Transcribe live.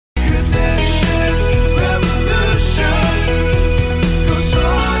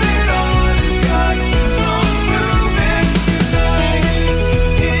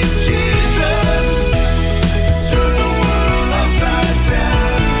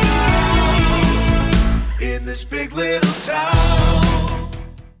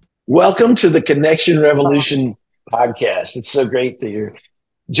Welcome to the Connection Revolution podcast. It's so great that you're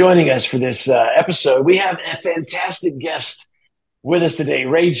joining us for this episode. We have a fantastic guest with us today,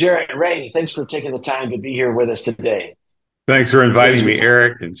 Ray Jarrett. Ray, thanks for taking the time to be here with us today. Thanks for inviting me,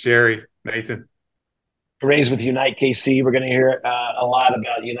 Eric and Sherrie, Nathan. Ray's with Unite KC. We're going to hear a lot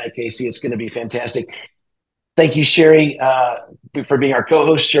about Unite KC. It's going to be fantastic. Thank you, Sherrie, for being our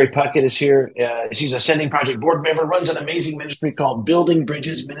co-host. Sherrie Pucket is here. She's a Sending Project board member, runs an amazing ministry called Building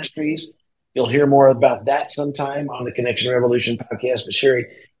Bridges Ministries. You'll hear more about that sometime on the Connection Revolution podcast. But Sherrie,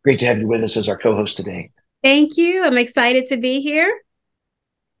 great to have you with us as our co-host today. Thank you. I'm excited to be here.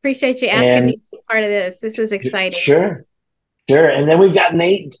 Appreciate you asking me to be part of this. This is exciting. Sure. And then we've got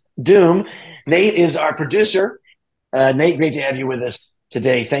Nate Doom. Nate is our producer. Nate, great to have you with us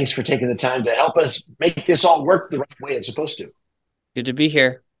today. Thanks for taking the time to help us make this all work the right way it's supposed to. Good to be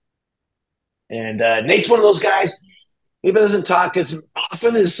here. And Nate's one of those guys, maybe doesn't talk as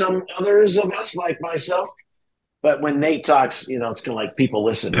often as some others of us, like myself. But when Nate talks, it's kind of like people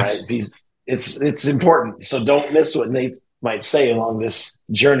listen, right? It's important. So don't miss what Nate might say along this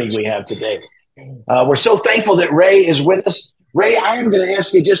journey we have today. We're so thankful that Ray is with us. Ray, I am going to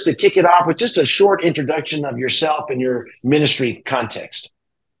ask you just to kick it off with just a short introduction of yourself and your ministry context.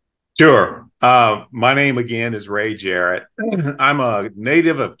 Sure. My name again is Ray Jarrett. I'm a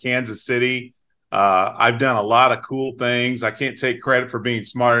native of Kansas City. I've done a lot of cool things. I can't take credit for being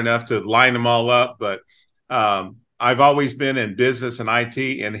smart enough to line them all up, but I've always been in business and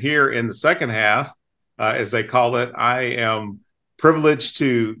IT. And here in the second half, as they call it, I am privileged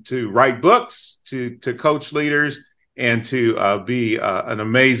to write books, to coach leaders, and to be an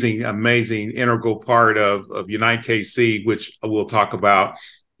amazing integral part of Unite KC, which we'll talk about.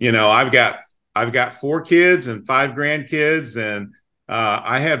 I've got 4 kids and 5 grandkids, and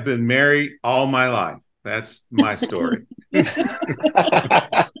I have been married all my life. That's my story. Thank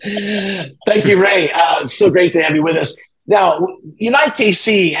you, Ray. It's so great to have you with us. Now, Unite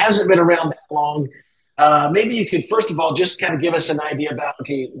KC hasn't been around that long. Maybe you could, first of all, just kind of give us an idea about,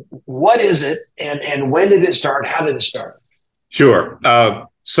 what is it and when did it start? How did it start? Sure.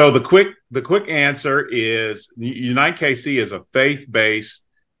 So the quick answer is Unite KC is a faith-based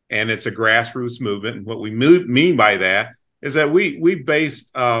and it's a grassroots movement. And what we mean by that is that we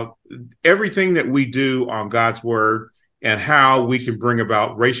based everything that we do on God's word and how we can bring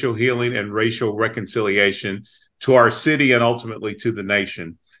about racial healing and racial reconciliation to our city and ultimately to the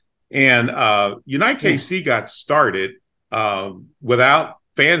nation. And Unite KC got started without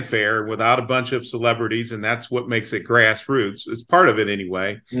fanfare, without a bunch of celebrities, and that's what makes it grassroots. It's part of it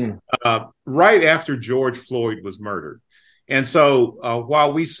anyway. Right after George Floyd was murdered. And so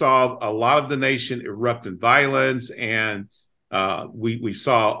while we saw a lot of the nation erupt in violence and we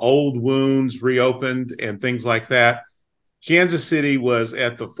saw old wounds reopened and things like that, Kansas City was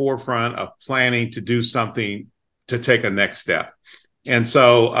at the forefront of planning to do something to take a next step. And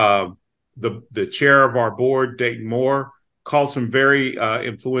so the chair of our board, Dayton Moore, called some very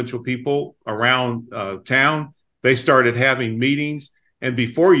influential people around town. They started having meetings. And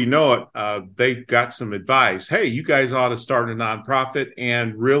before you know it, they got some advice. Hey, you guys ought to start a nonprofit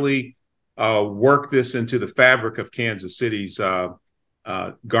and really work this into the fabric of Kansas City's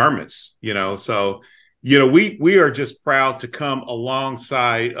garments. So we are just proud to come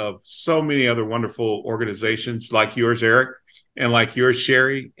alongside of so many other wonderful organizations like yours, Eric, and like yours,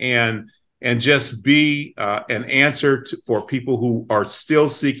 Sherrie, and just be an answer for people who are still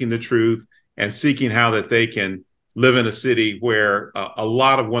seeking the truth and seeking how that they can live in a city where a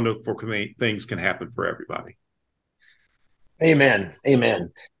lot of wonderful things can happen for everybody. Amen.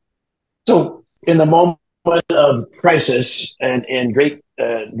 So in the moment of crisis and great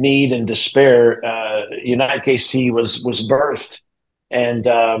need and despair, Unite KC was birthed and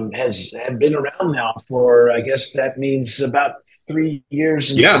has been around now for, I guess that means about 3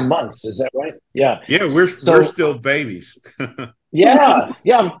 years and some months. Is that right? Yeah. Yeah, we're still babies. Yeah.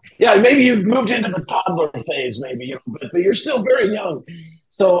 Maybe you've moved into the toddler phase, but you're still very young.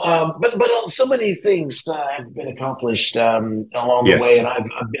 So, but so many things have been accomplished along the way, and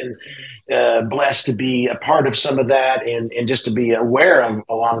I've been blessed to be a part of some of that, and just to be aware of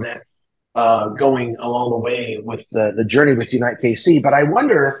a lot of that going along the way with the journey with Unite KC. But I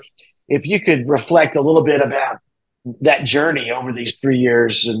wonder if you could reflect a little bit about that journey over these 3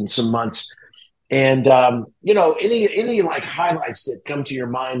 years and some months. And, any like highlights that come to your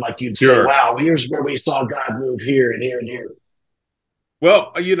mind, like you'd say, wow, here's where we saw God move here and here and here.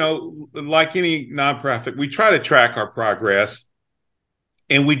 Well, like any nonprofit, we try to track our progress.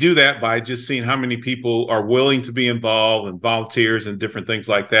 And we do that by just seeing how many people are willing to be involved and volunteers and different things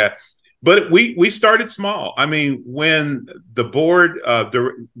like that. But we started small. I mean, when the board,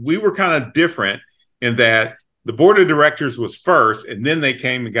 we were kind of different in that the board of directors was first, and then they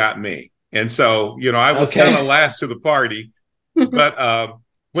came and got me. And so, I was kind of last to the party. But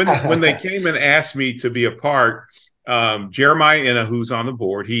when they came and asked me to be a part, Jeremiah Inna, who's on the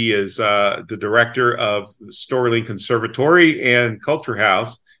board, he is the director of the Storling Conservatory and Culture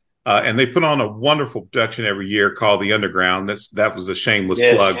House. And they put on a wonderful production every year called The Underground. That was a shameless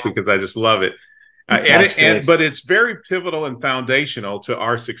plug because I just love it. But it's very pivotal and foundational to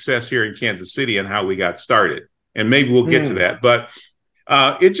our success here in Kansas City and how we got started. And maybe we'll get to that. But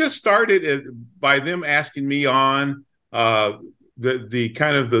it just started by them asking me on. The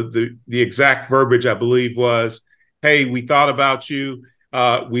kind of the exact verbiage, I believe, was, "Hey, we thought about you.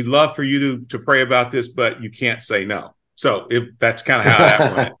 We'd love for you to pray about this, but you can't say no." So that's kind of how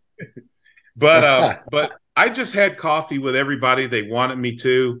that went. But I just had coffee with everybody they wanted me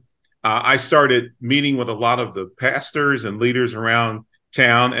to. I started meeting with a lot of the pastors and leaders around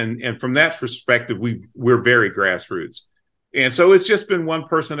town. And from that perspective, we're very grassroots. And so it's just been one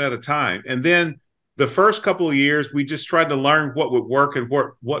person at a time. And then the first couple of years, we just tried to learn what would work and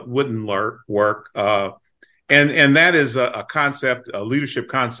what wouldn't work. And that is a concept, a leadership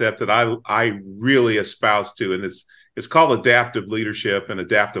concept that I really espouse to. And it's called adaptive leadership and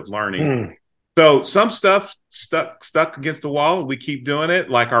adaptive learning. So some stuff stuck against the wall, and we keep doing it,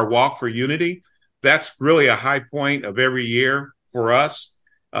 like our Walk for Unity. That's really a high point of every year for us,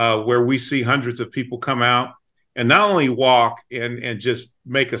 where we see hundreds of people come out and not only walk and just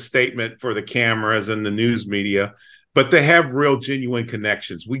make a statement for the cameras and the news media, but they have real genuine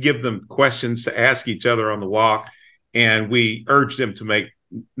connections. We give them questions to ask each other on the walk, and we urge them to make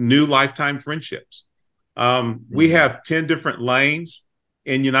new lifetime friendships. We have 10 different lanes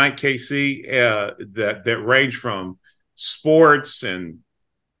in Unite KC that range from sports and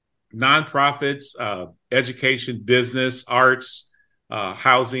nonprofits, education, business, arts,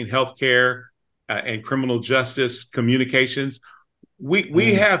 housing, healthcare, and criminal justice, communications.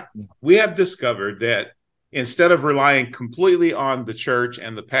 We have discovered that instead of relying completely on the church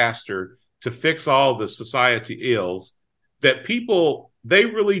and the pastor to fix all the society ills, that people, they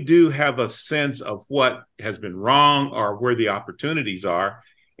really do have a sense of what has been wrong or where the opportunities are.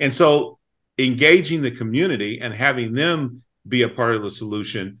 And so engaging the community and having them be a part of the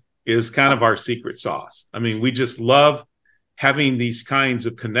solution is kind of our secret sauce. I mean, we just love having these kinds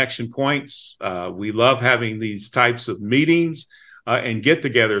of connection points. We love having these types of meetings and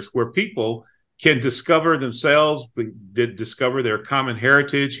get-togethers where people can discover themselves, discover their common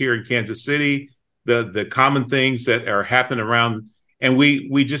heritage here in Kansas City, the common things that are happening around, and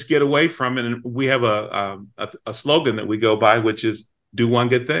we just get away from it. And we have a slogan that we go by, which is "Do one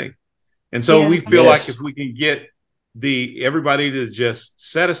good thing." And so we feel like if we can get everybody to just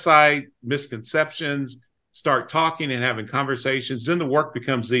set aside misconceptions, start talking and having conversations, then the work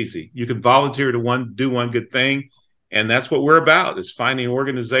becomes easy. You can volunteer to do one good thing. And that's what we're about, is finding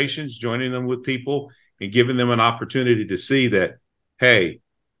organizations, joining them with people, and giving them an opportunity to see that, hey,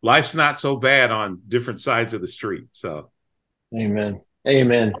 life's not so bad on different sides of the street. So, amen.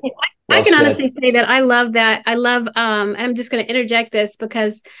 I can honestly say that I love that. I love, I'm just going to interject this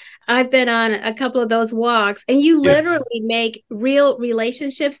because I've been on a couple of those walks, and you literally make real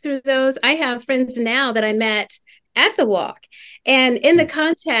relationships through those. I have friends now that I met at the walk. And in the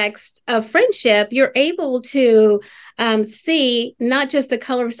context of friendship, you're able to see not just the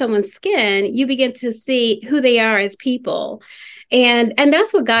color of someone's skin, you begin to see who they are as people. And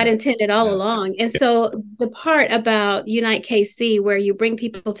that's what God intended all along. And so the part about Unite KC, where you bring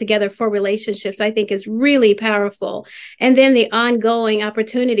people together for relationships, I think is really powerful. And then the ongoing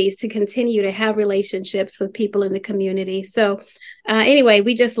opportunities to continue to have relationships with people in the community. So anyway,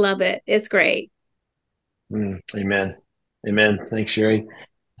 we just love it. It's great. Amen. Thanks, Sherrie.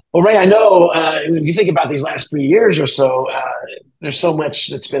 Well, Ray, I know when you think about these last 3 years or so, there's so much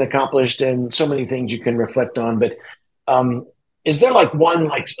that's been accomplished and so many things you can reflect on. But is there like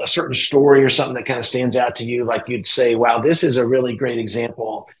a certain story or something that kind of stands out to you? Like you'd say, wow, this is a really great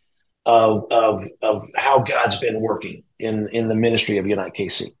example of how God's been working in the ministry of Unite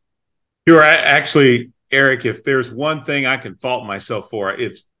KC. Sure. Actually, Eric, if there's one thing I can fault myself for,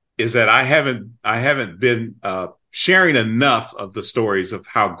 is that I haven't been sharing enough of the stories of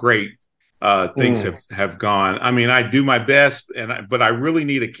how great things have gone. I mean, I do my best, but I really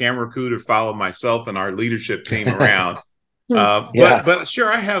need a camera crew to follow myself and our leadership team around. But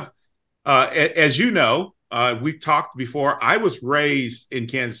sure, I have. As you know, we've talked before. I was raised in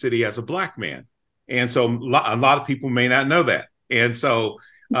Kansas City as a Black man, and so a lot of people may not know that. And so,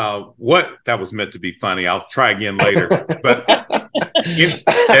 that was meant to be funny. I'll try again later. But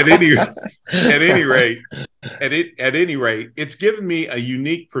At any rate, at any rate, it's given me a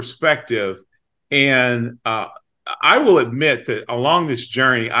unique perspective, and I will admit that along this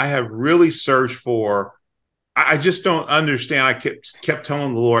journey, I have really searched for. I just don't understand. I kept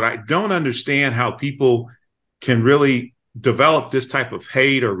telling the Lord, I don't understand how people can really develop this type of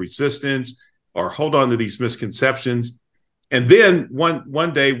hate or resistance or hold on to these misconceptions. And then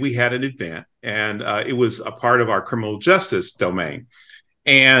one day we had an event, and it was a part of our criminal justice domain.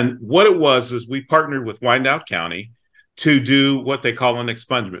 And what it was is we partnered with Wyandotte County to do what they call an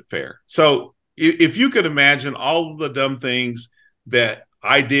expungement fair. So if you could imagine all of the dumb things that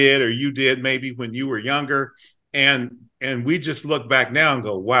I did or you did maybe when you were younger, and we just look back now and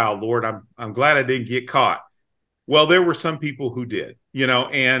go, wow, Lord, I'm glad I didn't get caught. Well, there were some people who did,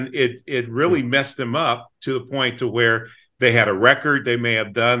 and it really messed them up to the point to where they had a record. They may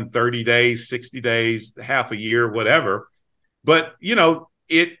have done 30 days, 60 days, half a year, whatever. But,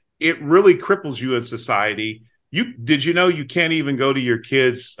 it really cripples you in society. Did you know you can't even go to your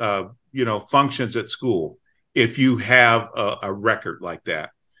kids' functions at school if you have a record like that?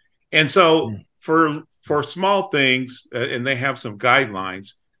 And so for small things, and they have some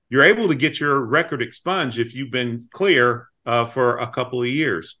guidelines, you're able to get your record expunged if you've been clear for a couple of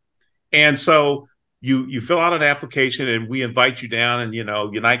years. And so you fill out an application, and we invite you down, and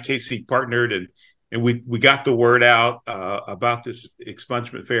Unite KC partnered, and we got the word out about this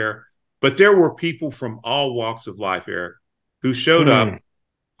expungement fair. But there were people from all walks of life, Eric, who showed up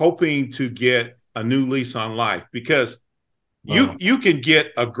hoping to get a new lease on life, because you can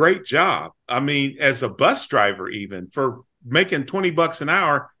get a great job. I mean, as a bus driver, even for making $20 an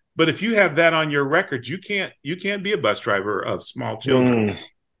hour. But if you have that on your record, you can't be a bus driver of small children.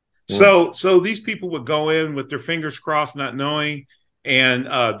 So these people would go in with their fingers crossed, not knowing,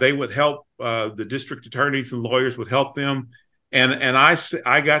 and they would help. The district attorneys and lawyers would help them. And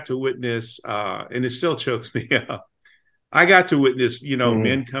I got to witness, and it still chokes me up. I got to witness,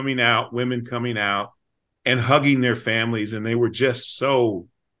 men coming out, women coming out, and hugging their families, and they were just so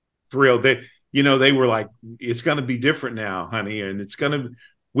thrilled. They were like, "It's going to be different now, honey, and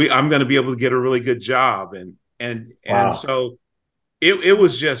I'm going to be able to get a really good job." And so it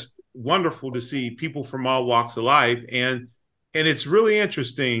was just wonderful to see people from all walks of life, and it's really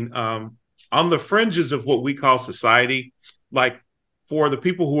interesting on the fringes of what we call society. Like for the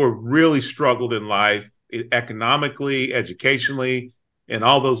people who have really struggled in life, economically, educationally, in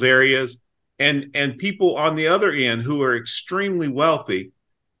all those areas, and people on the other end who are extremely wealthy,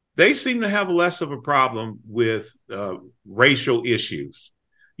 they seem to have less of a problem with racial issues,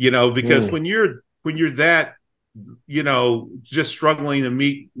 because when you're that, just struggling to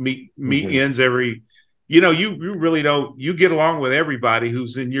meet ends every, you really don't, you get along with everybody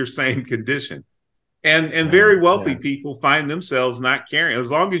who's in your same condition. And very wealthy people find themselves not caring.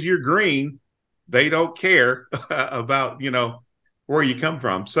 As long as you're green, they don't care about, where you come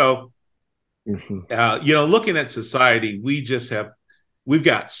from. So, looking at society, we've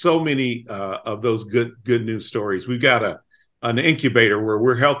got so many of those good news stories. We've got an incubator where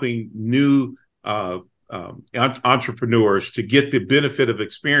we're helping new entrepreneurs to get the benefit of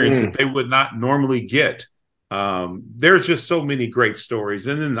experience that they would not normally get. There's just so many great stories.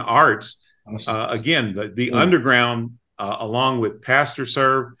 And then the arts, again, the underground, along with Pastor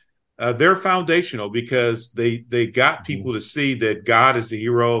Serve, they're foundational because they got people to see that God is the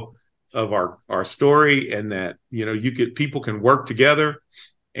hero of our story, and that people can work together,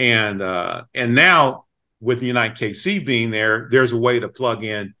 and now with the Unite KC being there's a way to plug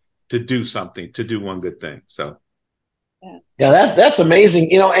in to do something, to do one good thing. So. Yeah, that's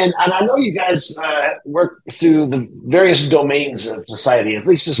amazing. And I know you guys work through the various domains of society, at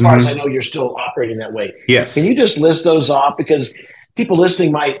least as far as I know, you're still operating that way. Yes. Can you just list those off? Because people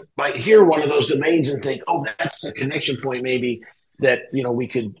listening might hear one of those domains and think, oh, that's a connection point maybe that,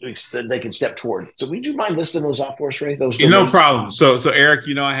 they could step toward. So would you mind listing those off for us, Ray? Those domains? No problem. So Eric,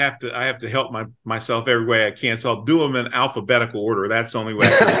 I have to help myself every way I can. So I'll do them in alphabetical order. That's the only way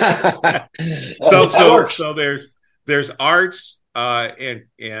I can. So there's arts, and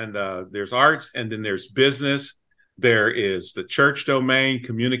there's arts, and then there's business. There is the church domain,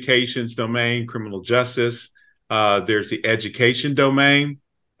 communications domain, criminal justice. There's the education domain.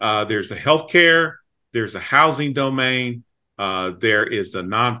 There's the healthcare. There's the housing domain. There is the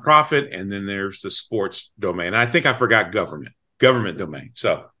nonprofit, and then there's the sports domain. I think I forgot government domain.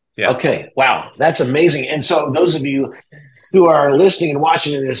 So, yeah. Okay. Wow. That's amazing. And so those of you who are listening and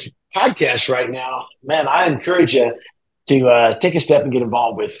watching this podcast right now, man, I encourage you to take a step and get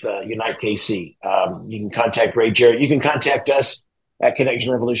involved with Unite KC. You can contact Ray Jarrett. You can contact us at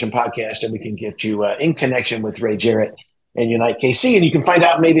Connection Revolution Podcast, and we can get you in connection with Ray Jarrett. and Unite KC. And you can find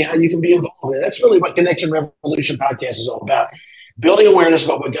out maybe how you can be involved. And that's really what Connection Revolution podcast is all about. Building awareness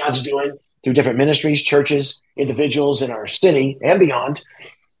about what God's doing through different ministries, churches, individuals in our city and beyond.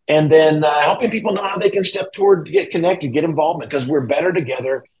 And then helping people know how they can step toward, get connected, get involvement, because we're better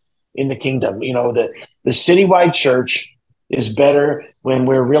together in the kingdom. You know, the citywide church is better when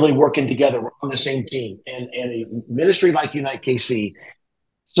we're really working together. We're on the same team. And a ministry like Unite KC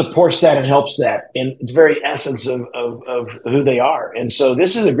supports that and helps that in the very essence of who they are. And so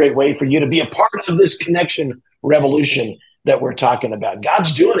this is a great way for you to be a part of this connection revolution that we're talking about.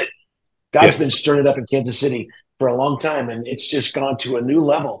 God's doing it. God's been stirring it up in Kansas City for a long time, and it's just gone to a new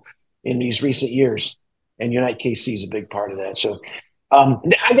level in these recent years. And Unite KC is a big part of that. So I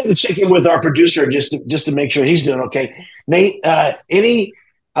got to check in with our producer just to make sure he's doing okay. Nate, any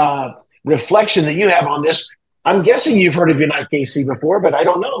reflection that you have on this? I'm guessing you've heard of Unite KC before, but I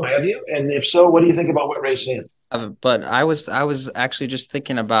don't know. Have you? And if so, what do you think about what Ray's saying? But I was actually just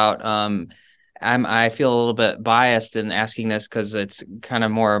thinking about I feel a little bit biased in asking this because it's kind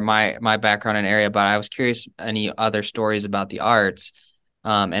of more my background and area, but I was curious any other stories about the arts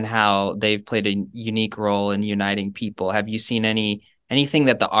and how they've played a unique role in uniting people. Have you seen anything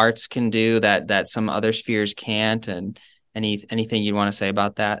that the arts can do that some other spheres can't, and anything you'd want to say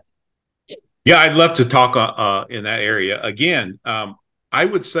about that? Yeah, I'd love to talk in that area. Again, I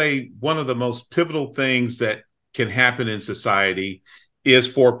would say one of the most pivotal things that can happen in society is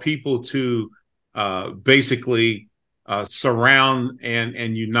for people to basically surround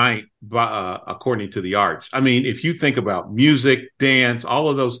and unite according to the arts. I mean, if you think about music, dance, all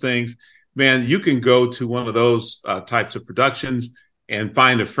of those things, man, you can go to one of those types of productions and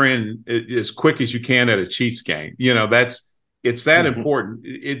find a friend as quick as you can at a Chiefs game. You know, it's that important.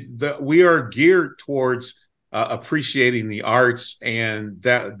 We are geared towards appreciating the arts and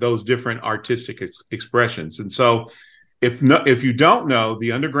those different artistic expressions. And so if you don't know,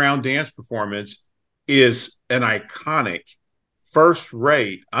 the underground dance performance is an iconic, first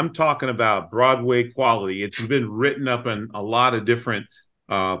rate. I'm talking about Broadway quality. It's been written up in a lot of different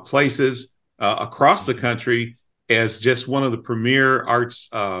places across the country as just one of the premier arts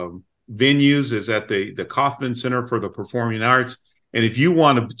venues is at the Kaufman Center for the Performing Arts. And if you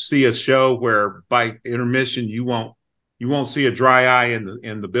want to see a show where by intermission you won't see a dry eye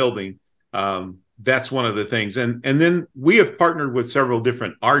in the building, that's one of the things. And then we have partnered with several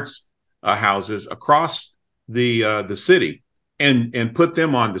different arts houses across the city and put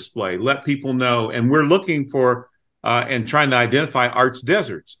them on display, let people know. And we're looking for and trying to identify arts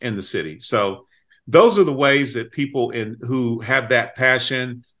deserts in the city. So those are the ways that people who have that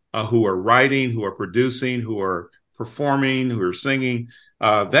passion, who are writing, who are producing, who are performing, who are singing,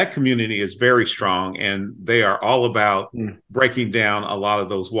 that community is very strong, and they are all about breaking down a lot of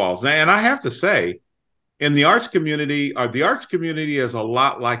those walls. And I have to say, in the arts community is a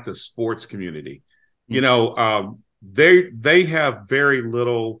lot like the sports community. You know, they have very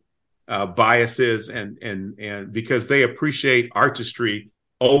little biases and because they appreciate artistry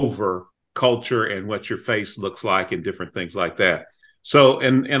over culture and what your face looks like and different things like that. So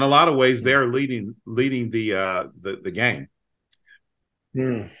in a lot of ways, they're leading the game.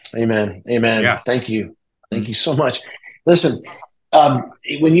 Amen. Yeah. Thank you so much. Listen,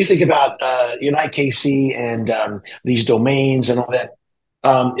 when you think about Unite KC and these domains and all that,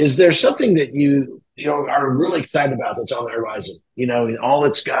 is there something that you are really excited about that's on the horizon? You know, all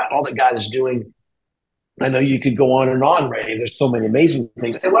that God is doing. I know you could go on and on, Ray. There's so many amazing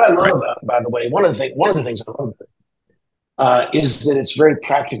things. And what I love about, by the way, one of the things I love is that it's very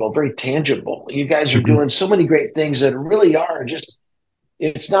practical, very tangible. You guys are doing so many great things that really are just.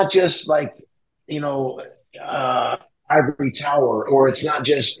 It's not just like, ivory tower, or it's not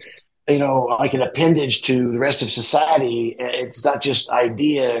just, like an appendage to the rest of society. It's not just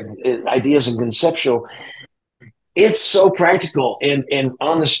ideas and conceptual. It's so practical and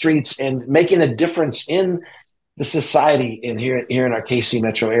on the streets and making a difference in the society here in our KC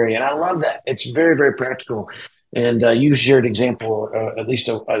metro area. And I love that. It's very, very practical. And you shared at least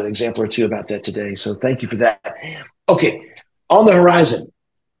an example or two about that today. So thank you for that. Okay. On the horizon,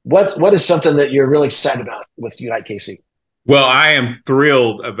 what is something that you're really excited about with Unite KC? Well, I am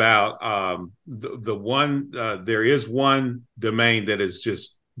thrilled about the one. There is one domain that is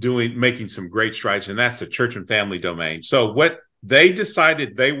just making some great strides, and that's the church and family domain. So what they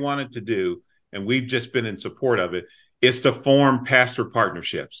decided they wanted to do, and we've just been in support of it, is to form pastor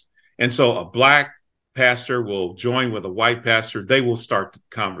partnerships. And so a Black pastor will join with a white pastor. They will start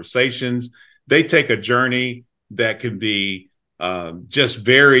conversations. They take a journey that can be just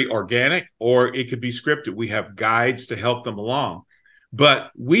very organic, or it could be scripted. We have guides to help them along.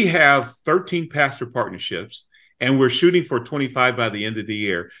 But we have 13 pastor partnerships, and we're shooting for 25 by the end of the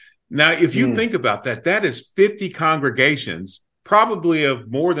year. Now, if you think about that, that is 50 congregations, probably of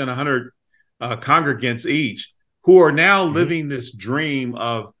more than 100 congregants each, who are now living this dream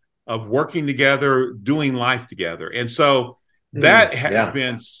of working together, doing life together. And so that has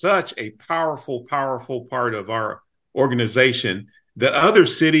been such a powerful, powerful part of our organization that other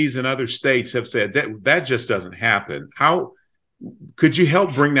cities and other states have said that just doesn't happen. How could you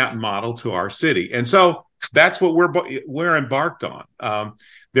help bring that model to our city? And so that's what we're embarked on.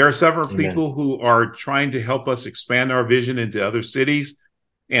 There are several people who are trying to help us expand our vision into other cities.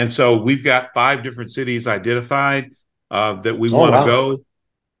 And so we've got 5 different cities identified that we want to go.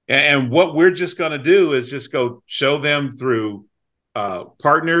 And what we're just going to do is just go show them through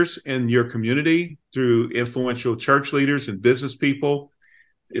partners in your community, through influential church leaders and business people.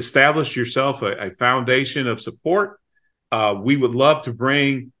 Establish yourself a foundation of support. We would love to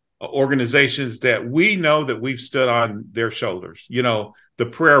bring organizations that we know that we've stood on their shoulders. You know, the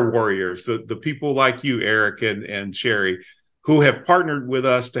prayer warriors, the people like you, Eric and Sherrie, who have partnered with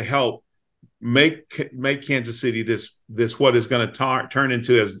us to help make Kansas City this what is going to turn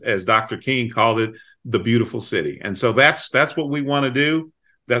into, as Dr. King called it, the beautiful city. And so that's what we want to do.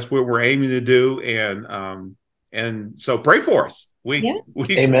 That's what we're aiming to do. And so pray for us.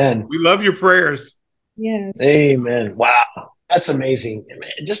 Amen. We love your prayers. Yes. Amen. Wow. That's amazing.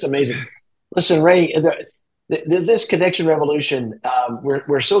 Just amazing. Listen, Ray, this Connection Revolution,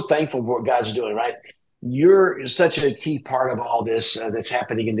 we're so thankful for what God's doing, right? You're such a key part of all this that's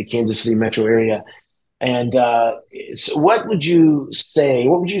happening in the Kansas City metro area. And so what would you say,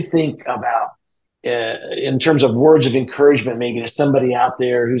 what would you think about in terms of words of encouragement, maybe to somebody out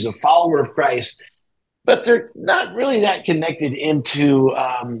there who's a follower of Christ, but they're not really that connected into,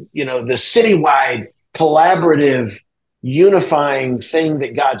 the citywide collaborative, unifying thing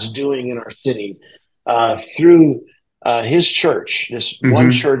that God's doing in our city through his church, this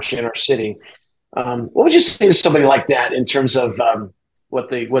one church in our city. What would you say to somebody like that in terms of what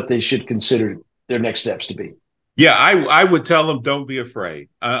they should consider their next steps to be? Yeah, I would tell them, don't be afraid.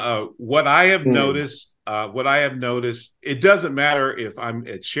 What I have noticed, it doesn't matter if I'm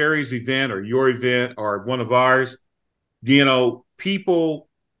at Sherrie's event or your event or one of ours. People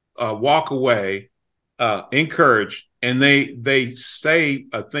walk away encouraged, and they say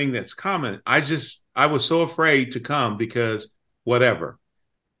a thing that's common. I was so afraid to come because whatever.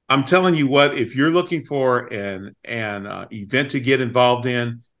 I'm telling you what, if you're looking for an event to get involved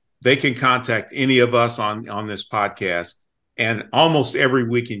in, they can contact any of us on this podcast. And almost every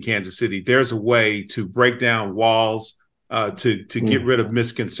week in Kansas City, there's a way to break down walls, to get rid of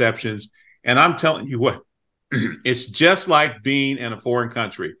misconceptions. And I'm telling you what, it's just like being in a foreign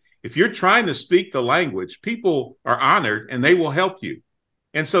country. If you're trying to speak the language, people are honored and they will help you.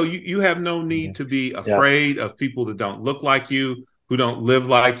 And so you have no need to be afraid of people that don't look like you, who don't live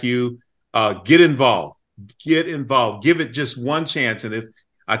like you. Get involved. Give it just one chance. And if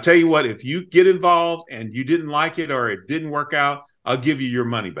I tell you what, if you get involved and you didn't like it or it didn't work out, I'll give you your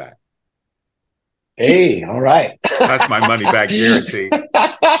money back. Hey, all right. That's my money back guarantee.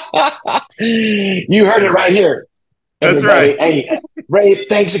 You heard it right here. That's right. Hey, Ray,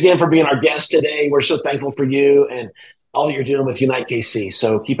 thanks again for being our guest today. We're so thankful for you and all that you're doing with Unite KC.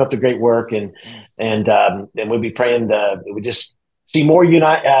 So keep up the great work, and we'll be praying we just see more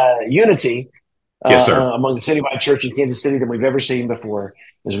unity among the citywide church in Kansas City than we've ever seen before,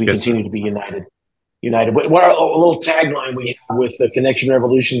 as we continue to be united. What our little tagline we have with the Connection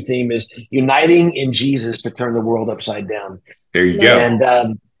Revolution theme is uniting in Jesus to turn the world upside down. There you go. And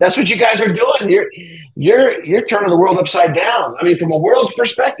that's what you guys are doing. You're turning the world upside down. I mean, from a world's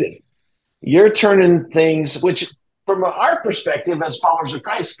perspective, you're turning things, which from our perspective as followers of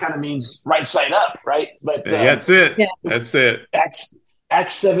Christ kind of means right side up, right? But that's it. Yeah. That's it. Acts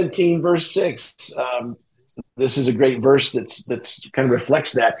 17 verse 6. This is a great verse that's kind of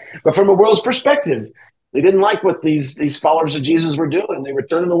reflects that. But from a world's perspective, they didn't like what these followers of Jesus were doing. They were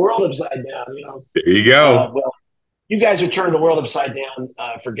turning the world upside down. There you go. Well, you guys are turning the world upside down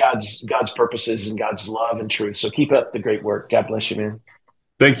for God's purposes and God's love and truth. So keep up the great work. God bless you, man.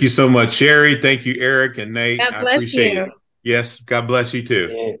 Thank you so much, Sherrie. Thank you, Eric and Nate. God I appreciate it. Yes, God bless you too.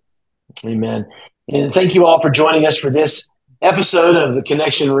 Yeah. Amen. And thank you all for joining us for this episode of the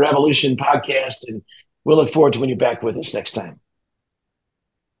Connection Revolution podcast. And we'll look forward to when you're back with us next time.